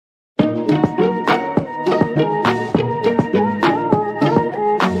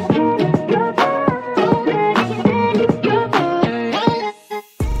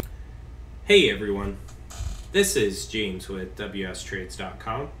Hey everyone, this is James with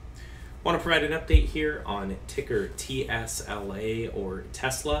WSTrades.com. Want to provide an update here on ticker TSLA or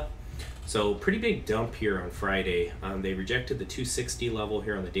Tesla. So pretty big dump here on Friday. They rejected the 260 level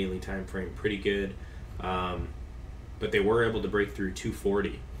here on the daily time frame pretty good, but they were able to break through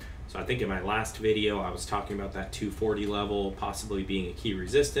 240. So I think in my last video I was talking about that 240 level possibly being a key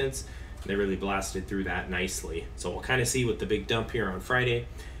resistance. They really blasted through that nicely. So we'll kind of see with the big dump here on Friday.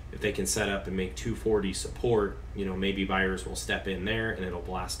 If they can set up and make 240 support, you know, maybe buyers will step in there and it'll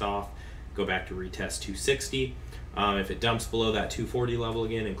blast off, go back to retest 260. If it dumps below that 240 level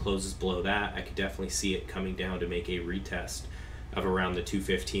again and closes below that, I could definitely see it coming down to make a retest of around the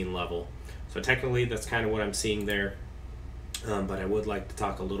 215 level. So technically that's kind of what I'm seeing there. But I would like to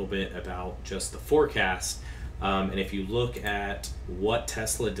talk a little bit about just the forecast. And if you look at what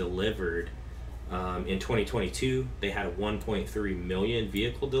Tesla delivered, in 2022, they had 1.3 million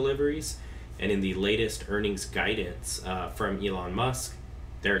vehicle deliveries, and in the latest earnings guidance from Elon Musk,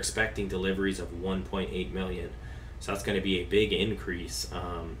 they're expecting deliveries of 1.8 million. So that's going to be a big increase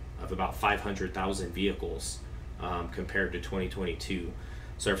of about 500,000 vehicles compared to 2022.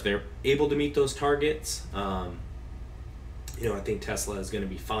 So if they're able to meet those targets, you know, I think Tesla is going to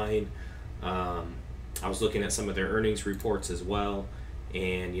be fine. I was looking at some of their earnings reports as well.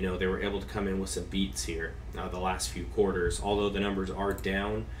 And you know, they were able to come in with some beats here the last few quarters, although the numbers are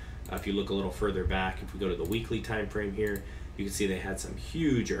down. If you look a little further back, if we go to the weekly time frame here, you can see they had some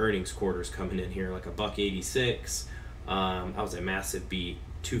huge earnings quarters coming in here, like a $1.86. That was a massive beat.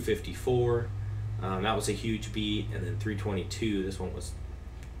 254, that was a huge beat. And then 322, this one was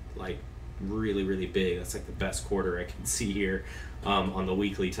like really big. That's like the best quarter I can see here on the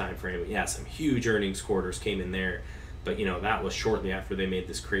weekly time frame. But yeah, some huge earnings quarters came in there. But you know, that was shortly after they made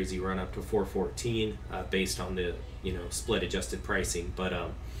this crazy run up to 414 based on the, you know, split adjusted pricing.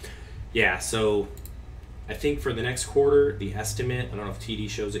 But yeah, so I think for the next quarter, the estimate, I don't know if TD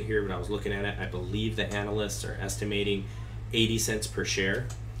shows it here, but I was looking at it, I believe the analysts are estimating 80 cents per share.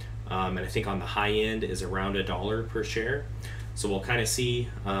 And I think on the high end is around $1 per share. So we'll kind of see,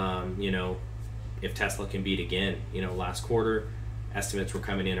 you know, if Tesla can beat again. You know, last quarter, estimates were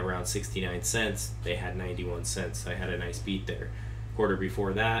coming in around 69 cents. They had 91 cents. So I had a nice beat there. Quarter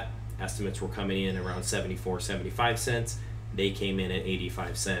before that, estimates were coming in around 74, 75 cents. They came in at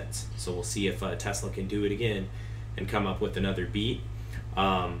 85 cents. So we'll see if Tesla can do it again and come up with another beat.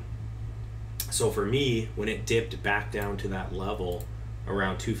 So for me, when it dipped back down to that level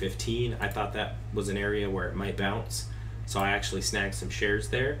around 215, I thought that was an area where it might bounce. So I actually snagged some shares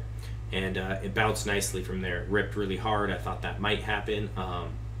there. And it bounced nicely from there. It ripped really hard. I thought that might happen.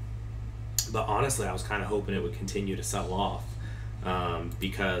 But honestly, I was kind of hoping it would continue to sell off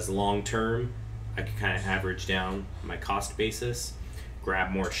because long term, I could kind of average down my cost basis,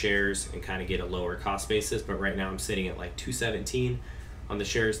 grab more shares, and kind of get a lower cost basis. But right now, I'm sitting at like 217 on the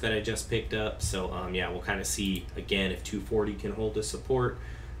shares that I just picked up. So yeah, we'll kind of see again if 240 can hold the support,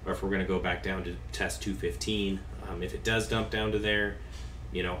 or if we're going to go back down to test 215. If it does dump down to there,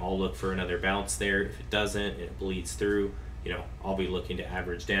 you know, I'll look for another bounce there. If it doesn't and it bleeds through, you know, I'll be looking to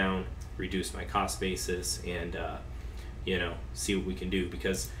average down, reduce my cost basis, and you know, see what we can do,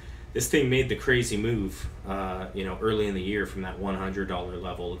 because this thing made the crazy move you know, early in the year from that $100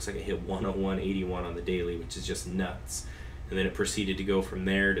 level. Looks like it hit 101.81 on the daily, which is just nuts. And then it proceeded to go from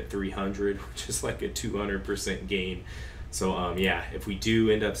there to 300, which is like a 200% gain. So yeah, if we do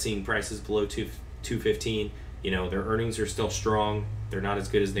end up seeing prices below 215, you know, their earnings are still strong. They're not as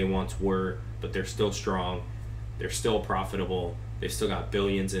good as they once were, but they're still strong. They're still profitable. They've still got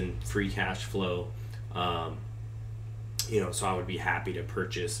billions in free cash flow. You know, so I would be happy to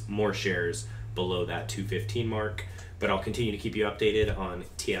purchase more shares below that 215 mark. But I'll continue to keep you updated on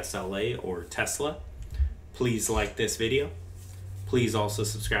TSLA or Tesla. Please like this video. Please also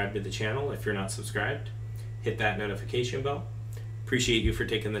subscribe to the channel if you're not subscribed. Hit that notification bell. Appreciate you for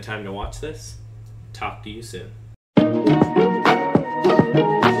taking the time to watch this. Talk to you soon.